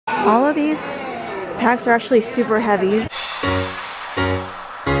All of these packs are actually super heavy.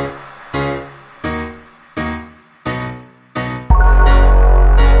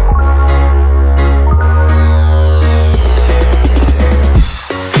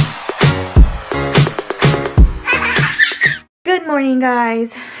 Good morning,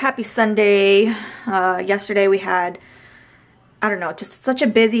 guys. Happy Sunday. Yesterday we had, I don't know, just such a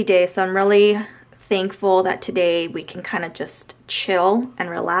busy day, so I'm really thankful that today we can kind of just chill and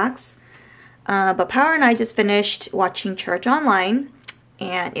relax. But Power and I just finished watching church online,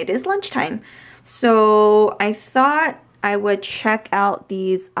 and it is lunchtime. So I thought I would check out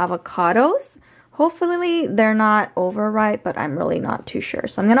these avocados. Hopefully they're not overripe, but I'm really not too sure.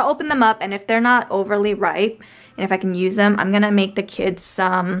 So I'm gonna open them up, and if they're not overly ripe, and if I can use them, I'm gonna make the kids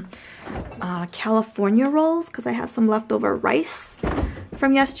some California rolls because I have some leftover rice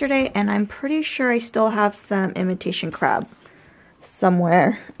from yesterday, and I'm pretty sure I still have some imitation crab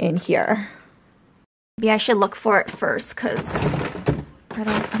somewhere in here. Maybe I should look for it first because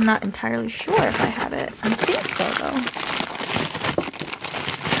I'm not entirely sure if I have it. I think so though.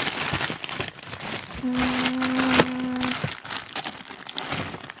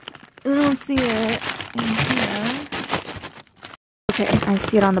 I don't see it in here. Okay, I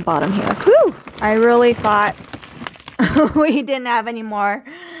see it on the bottom here. Whew! I really thought we didn't have any more.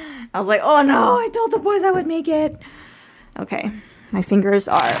 I was like, oh no, I told the boys I would make it. Okay, my fingers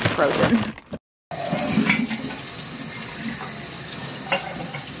are frozen.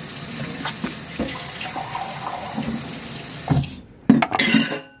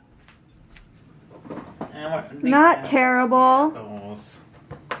 Not terrible.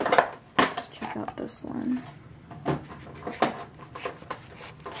 Let's check out this one.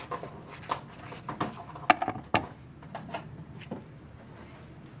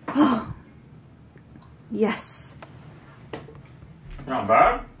 Oh, yes. Not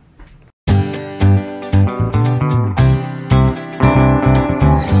bad.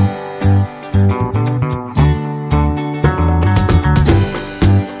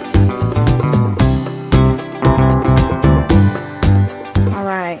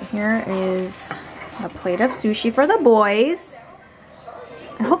 Plate of sushi for the boys.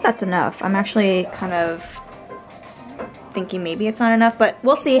 I hope that's enough. I'm actually kind of thinking maybe it's not enough, but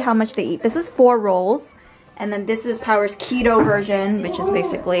we'll see how much they eat. This is 4 rolls, and then this is Power's keto version, which is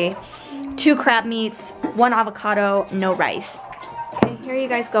basically 2 crab meats, 1 avocado, no rice. Okay, here you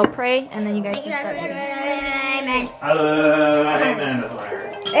guys go. Pray, and then you guys can start eating. Amen. Amen. That's what I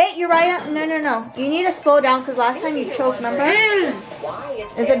heard. Hey, Uriah, no. You need to slow down because last time you choked, remember?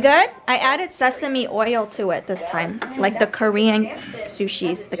 Is it good? I added sesame oil to it this time, like the Korean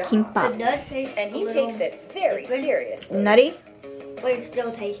sushis, the kimbap. And he takes it very serious. Nutty? But it's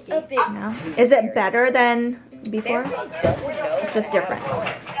still tasty. No. Is it better than before? Just different.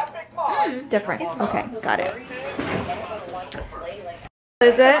 It's different. Okay, got it.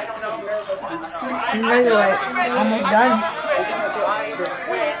 Is it? You guys are like almost done.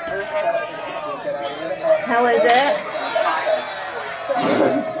 How is it?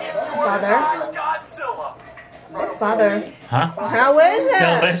 Father. Huh? How is it?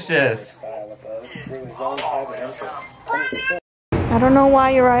 Delicious. I don't know why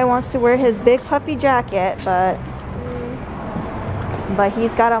Uriah wants to wear his big puffy jacket, but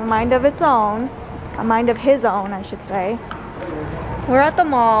he's got a mind of its own. A mind of his own, I should say. We're at the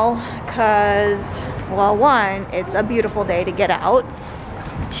mall because, well, 1, it's a beautiful day to get out.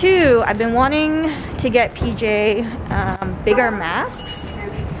 2, I've been wanting to get PJ bigger masks,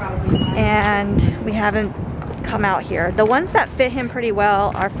 and we haven't come out here. The ones that fit him pretty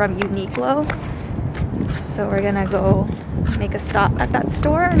well are from Uniqlo, so we're gonna go make a stop at that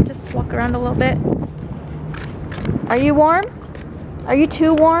store and just walk around a little bit. Are you warm? Are you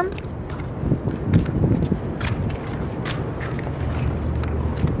too warm?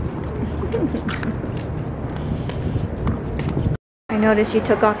 I noticed you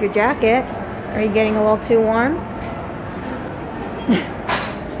took off your jacket. Are you getting a little too warm?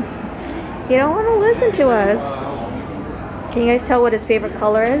 You don't want to listen to us. Can you guys tell what his favorite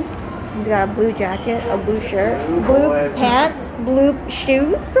color is? He's got a blue jacket, a blue shirt, blue pants, blue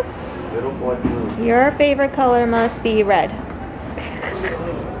shoes. Your favorite color must be red.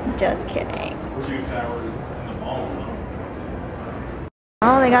 Just kidding.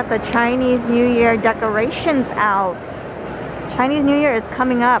 Oh, they got the Chinese New Year decorations out. Chinese New Year is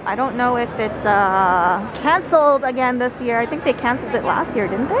coming up. I don't know if it's canceled again this year. I think they canceled it last year,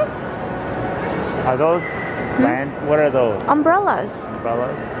 didn't they? Are those what are those? Umbrellas.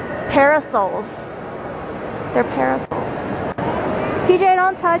 Umbrellas? Parasols. They're parasols. PJ,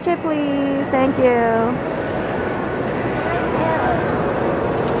 don't touch it, please. Thank you.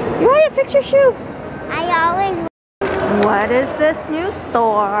 fix your shoe. I always. What is this new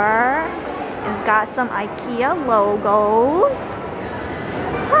store? It's got some IKEA logos.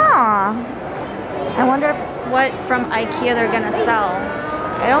 Huh. I wonder what from IKEA they're gonna sell.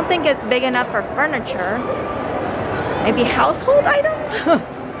 I don't think it's big enough for furniture. Maybe household items?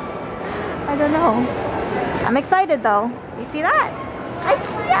 I don't know. I'm excited though. You see that?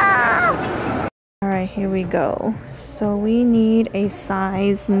 IKEA! Alright, here we go. So we need a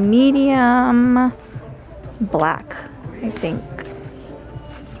size medium black, I think.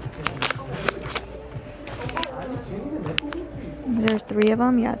 There's 3 of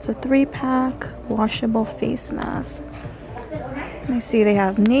them. Yeah, it's a 3-pack washable face mask. Let me see, they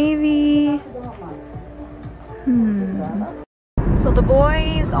have navy. So the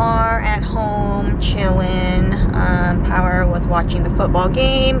boys are at home chilling. Power was watching the football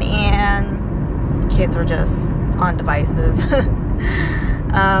game and kids were just on devices.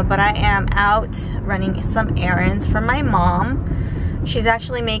 But I am out running some errands for my mom. She's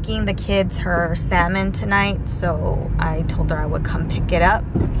actually making the kids her salmon tonight, so I told her I would come pick it up.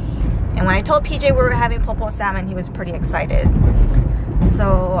 And when I told PJ we were having popo salmon, he was pretty excited.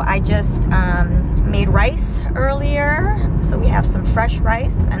 So I just made rice earlier, so we have some fresh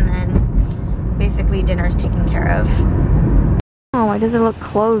rice, and then basically dinner's taken care of. Oh, why does it look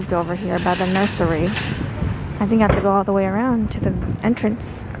closed over here by the nursery? I think I have to go all the way around to the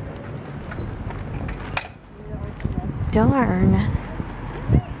entrance. Darn.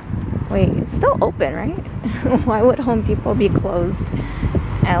 Wait, it's still open, right? Why would Home Depot be closed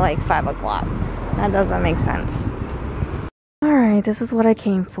at like 5 o'clock? That doesn't make sense. Alright, this is what I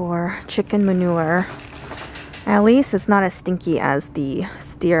came for. Chicken manure. At least it's not as stinky as the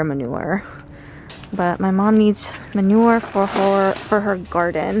steer manure. But my mom needs manure for her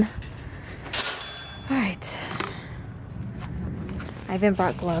garden. Alright. I even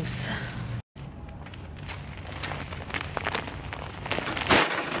brought gloves.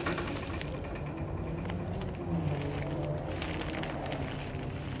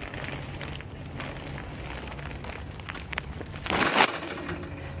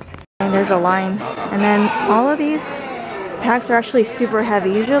 And there's a line. And then all of these packs are actually super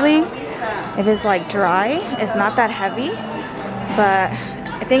heavy. Usually, if it's like dry, it's not that heavy. But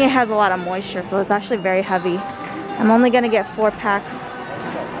I think it has a lot of moisture, so it's actually very heavy. I'm only gonna get 4 packs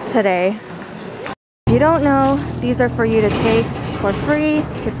today. If you don't know, these are for you to take for free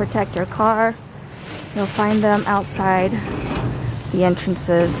to protect your car. You'll find them outside the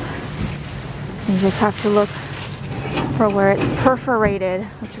entrances. You just have to look for where it's perforated,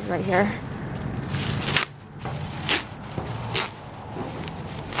 which is right here.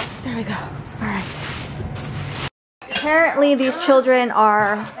 There we go. Alright. Apparently these children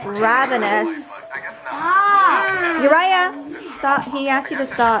are ravenous. Uriah, stop. He asked you to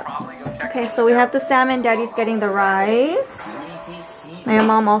stop. Okay, so we have the salmon. Daddy's getting the rice. My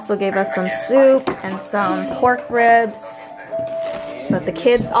mom also gave us some soup and some pork ribs. But the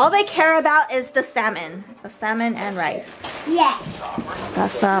kids, all they care about is the salmon. The salmon and rice. Yeah. Got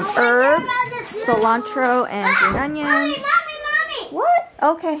some herbs, cilantro, and green onions. Mommy! What?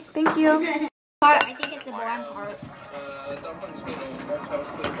 Okay, thank you. I think it's the brown part.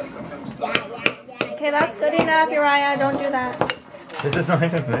 Okay, that's good enough, Uriah. Don't do that. This is not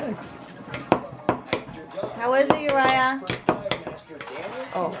even mixed. How is it, Uriah?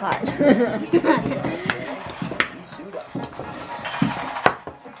 Oh, hot.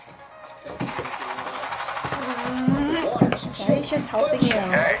 He's just helping you.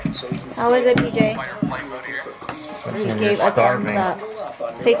 How is it, PJ? He gave a thumbs up.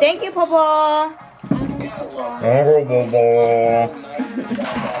 Say thank you, Popo.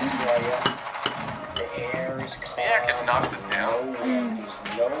 Knocks us down.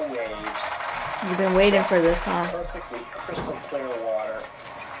 You've been waiting for this, huh? Perfectly crystal clear water.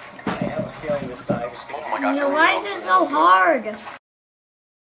 I have a feeling this dive is going to be. Why is it so hard?